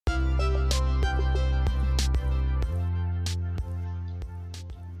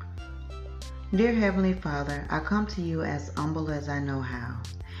Dear Heavenly Father, I come to you as humble as I know how.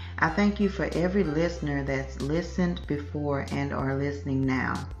 I thank you for every listener that's listened before and are listening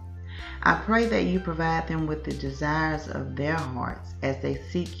now. I pray that you provide them with the desires of their hearts as they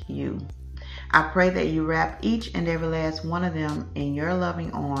seek you. I pray that you wrap each and every last one of them in your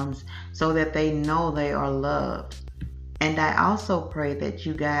loving arms so that they know they are loved. And I also pray that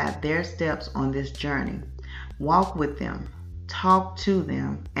you guide their steps on this journey. Walk with them, talk to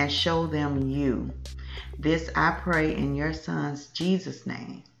them, and show them you. This I pray in your Son's Jesus'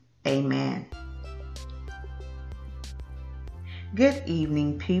 name. Amen. Good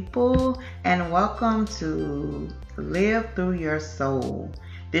evening, people, and welcome to Live Through Your Soul.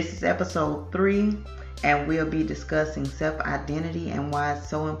 This is episode 3, and we'll be discussing self-identity and why it's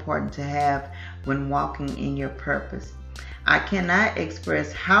so important to have when walking in your purpose. I cannot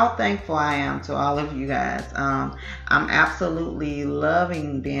express how thankful I am to all of you guys. I'm absolutely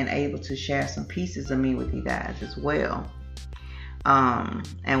loving being able to share some pieces of me with you guys as well.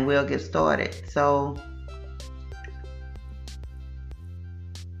 And we'll get started. So,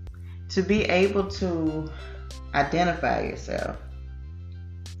 to be able to identify yourself,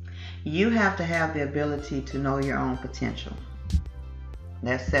 you have to have the ability to know your own potential.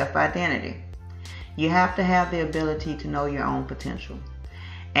 That's self-identity. You have to have the ability to know your own potential.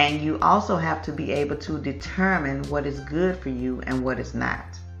 And you also have to be able to determine what is good for you and what is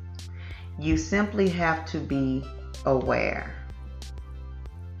not. You simply have to be aware.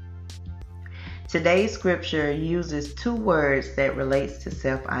 Today's scripture uses 2 words that relates to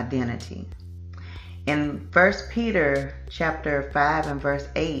self-identity. In 1 Peter chapter 5 and verse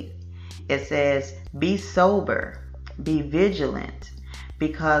 8, it says, "Be sober, be vigilant,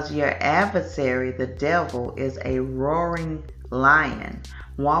 because your adversary, the devil, is a roaring lion,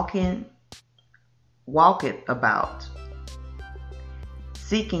 walketh about,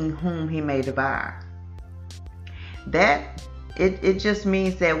 seeking whom he may devour." It just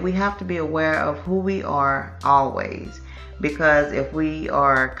means that we have to be aware of who we are always. Because if we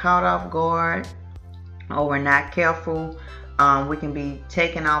are caught off guard or we're not careful, we can be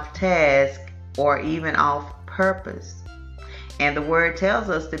taken off task or even off purpose. And the word tells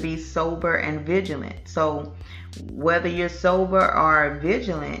us to be sober and vigilant. So whether you're sober or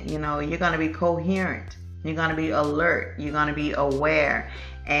vigilant, you're going to be coherent. You're going to be alert. You're going to be aware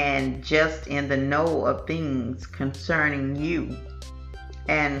and just in the know of things concerning you.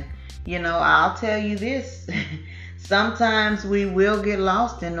 And, I'll tell you this. Sometimes we will get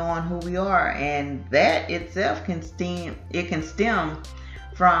lost in knowing who we are. And that itself can stem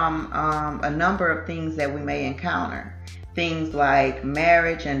from a number of things that we may encounter. Things like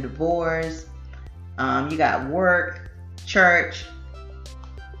marriage and divorce. You got work, church.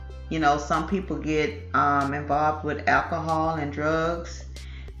 Some people get involved with alcohol and drugs,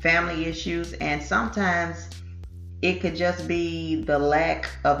 family issues, and sometimes it could just be the lack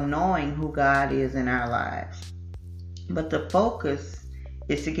of knowing who God is in our lives. But the focus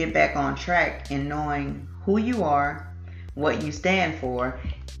is to get back on track in knowing who you are, what you stand for,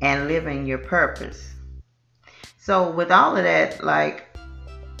 and living your purpose. So with all of that, I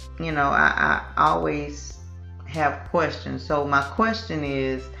always have questions. So my question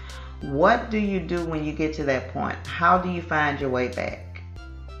is, what do you do when you get to that point? How do you find your way back?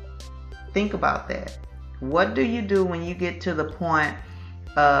 Think about that. What do you do when you get to the point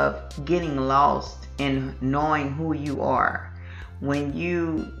of getting lost in knowing who you are? When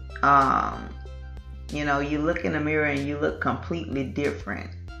you, you look in the mirror and you look completely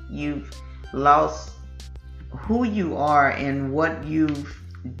different. You've lost who you are and what you've,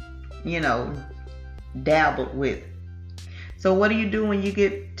 dabbled with. So what do you do when you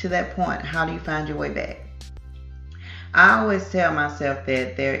get to that point? How do you find your way back? I always tell myself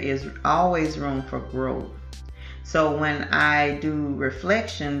that there is always room for growth. So when I do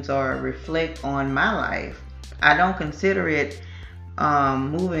reflections or reflect on my life, I don't consider it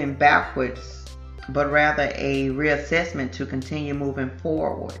moving backwards, but rather a reassessment to continue moving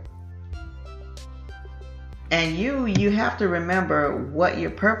forward. And you have to remember what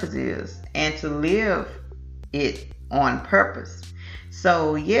your purpose is and to live it on purpose.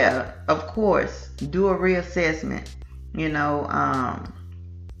 So yeah, of course, do a reassessment, and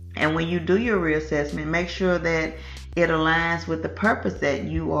when you do your reassessment, make sure that it aligns with the purpose that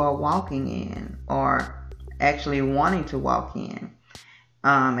you are walking in or actually wanting to walk in.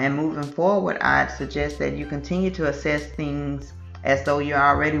 And moving forward, I'd suggest that you continue to assess things as though you're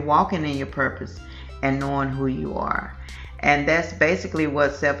already walking in your purpose and knowing who you are. And that's basically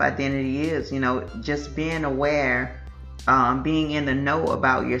what self-identity is, just being aware, being in the know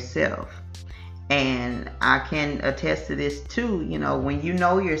about yourself. And I can attest to this too, when you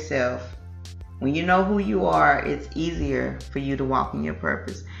know yourself, When you know who you are, it's easier for you to walk in your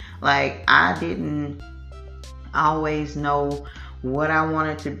purpose. Like, I didn't always know what I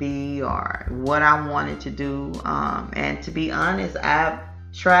wanted to be or what I wanted to do. And to be honest, I've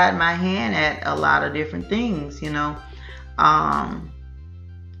tried my hand at a lot of different things,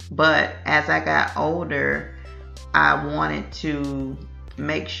 but as I got older, I wanted to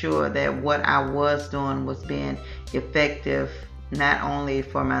make sure that what I was doing was being effective, not only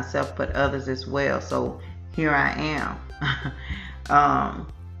for myself, but others as well. So here I am.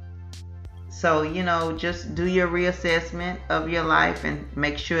 So, just do your reassessment of your life and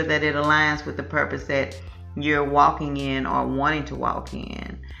make sure that it aligns with the purpose that you're walking in or wanting to walk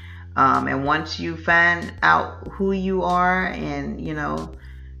in. And once you find out who you are and,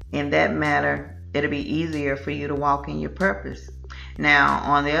 in that matter, it'll be easier for you to walk in your purpose. Now,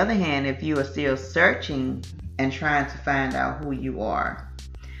 on the other hand, if you are still searching and trying to find out who you are,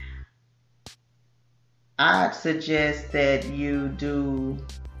 I'd suggest that you do,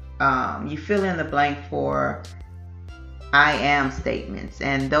 you fill in the blank for I am statements.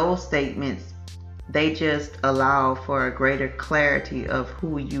 And those statements, they just allow for a greater clarity of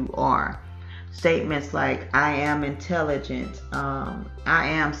who you are. Statements like, I am intelligent, I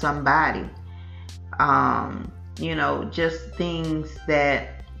am somebody, just things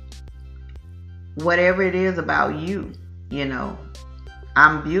that, whatever it is about you,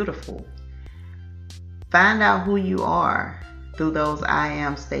 I'm beautiful. Find out who you are through those I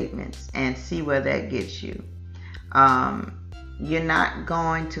am statements and see where that gets you. You're not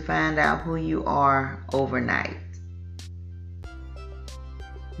going to find out who you are overnight.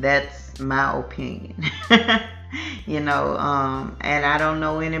 That's my opinion. And I don't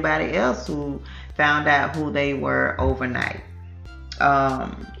know anybody else who found out who they were overnight.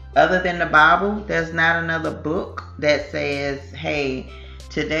 Other than the Bible, there's not another book that says, hey,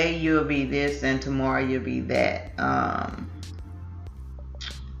 today you'll be this and tomorrow you'll be that.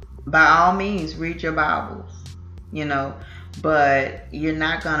 By all means, read your Bibles, but you're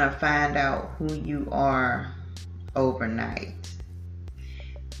not going to find out who you are overnight.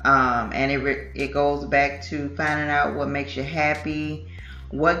 And it goes back to finding out what makes you happy,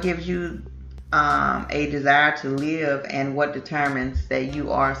 what gives you a desire to live, and what determines that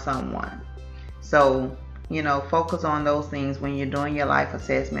you are someone. So, focus on those things when you're doing your life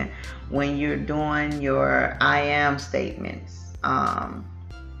assessment, when you're doing your I am statements,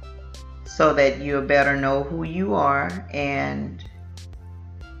 so that you'll better know who you are and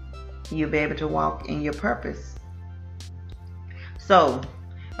you'll be able to walk in your purpose. So,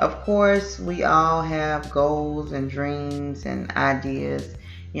 of course, we all have goals and dreams and ideas,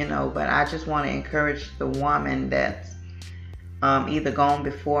 but I just want to encourage the woman that's either gone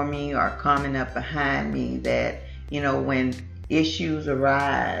before me or coming up behind me that, when issues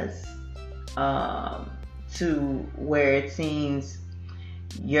arise to where it seems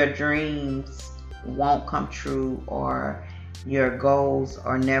your dreams won't come true or your goals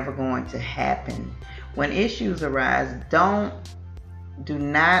are never going to happen. When issues arise, do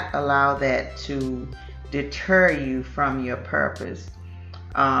not allow that to deter you from your purpose.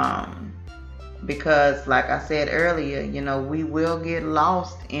 Because like I said earlier, we will get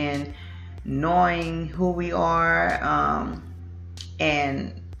lost in knowing who we are.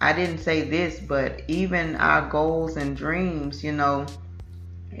 And I didn't say this, but even our goals and dreams, it'll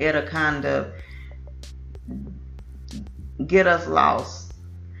kind of get us lost.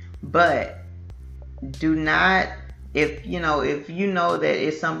 But do not, if you know that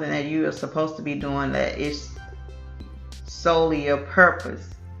it's something that you are supposed to be doing, that it's solely your purpose,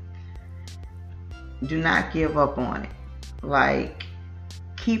 do not give up on it. Like,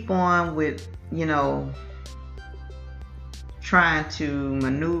 keep on with, trying to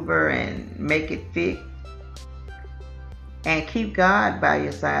maneuver and make it fit. And keep God by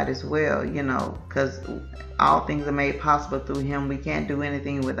your side as well, because all things are made possible through Him. We can't do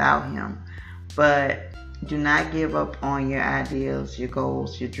anything without Him. But do not give up on your ideals, your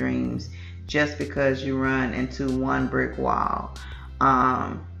goals, your dreams, just because you run into one brick wall.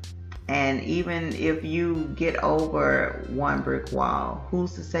 And even if you get over one brick wall,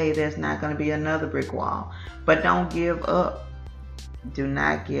 who's to say there's not going to be another brick wall? But don't give up. Do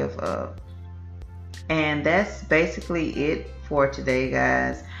not give up. And that's basically it for today,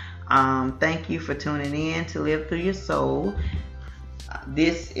 guys. Thank you for tuning in to Live Through Your Soul.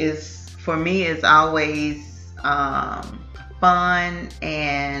 This is, for me, is always fun,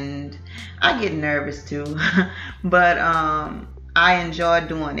 and I get nervous too. But I enjoy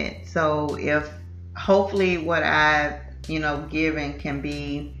doing it. So if hopefully what I've given can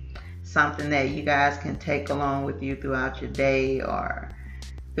be something that you guys can take along with you throughout your day, or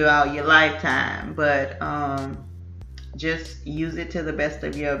throughout your lifetime, but just use it to the best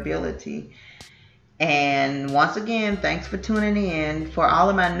of your ability. And once again, thanks for tuning in. For all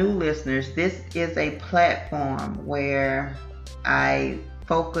of my new listeners, this is a platform where I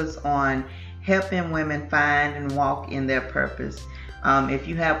focus on helping women find and walk in their purpose. If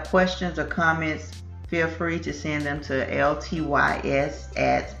you have questions or comments, feel free to send them to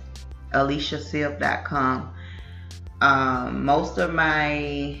ltys@aliciasylve.com.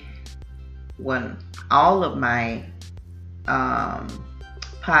 All of my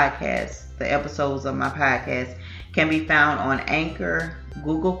podcasts, the episodes of my podcast, can be found on Anchor,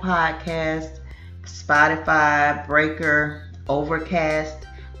 Google Podcast, Spotify, Breaker, Overcast,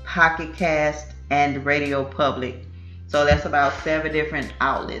 Pocket Cast, and Radio Public. So that's about 7 different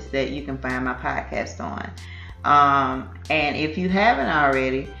outlets that you can find my podcast on. And if you haven't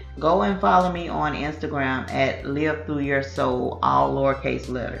already, go and follow me on Instagram at Live Through Your Soul, all lowercase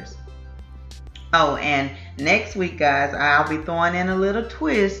letters. Oh, and next week, guys, I'll be throwing in a little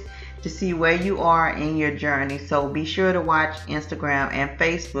twist to see where you are in your journey. So be sure to watch Instagram and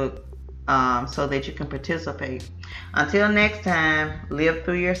Facebook so that you can participate. Until next time, live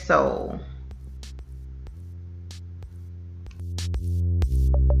through your soul.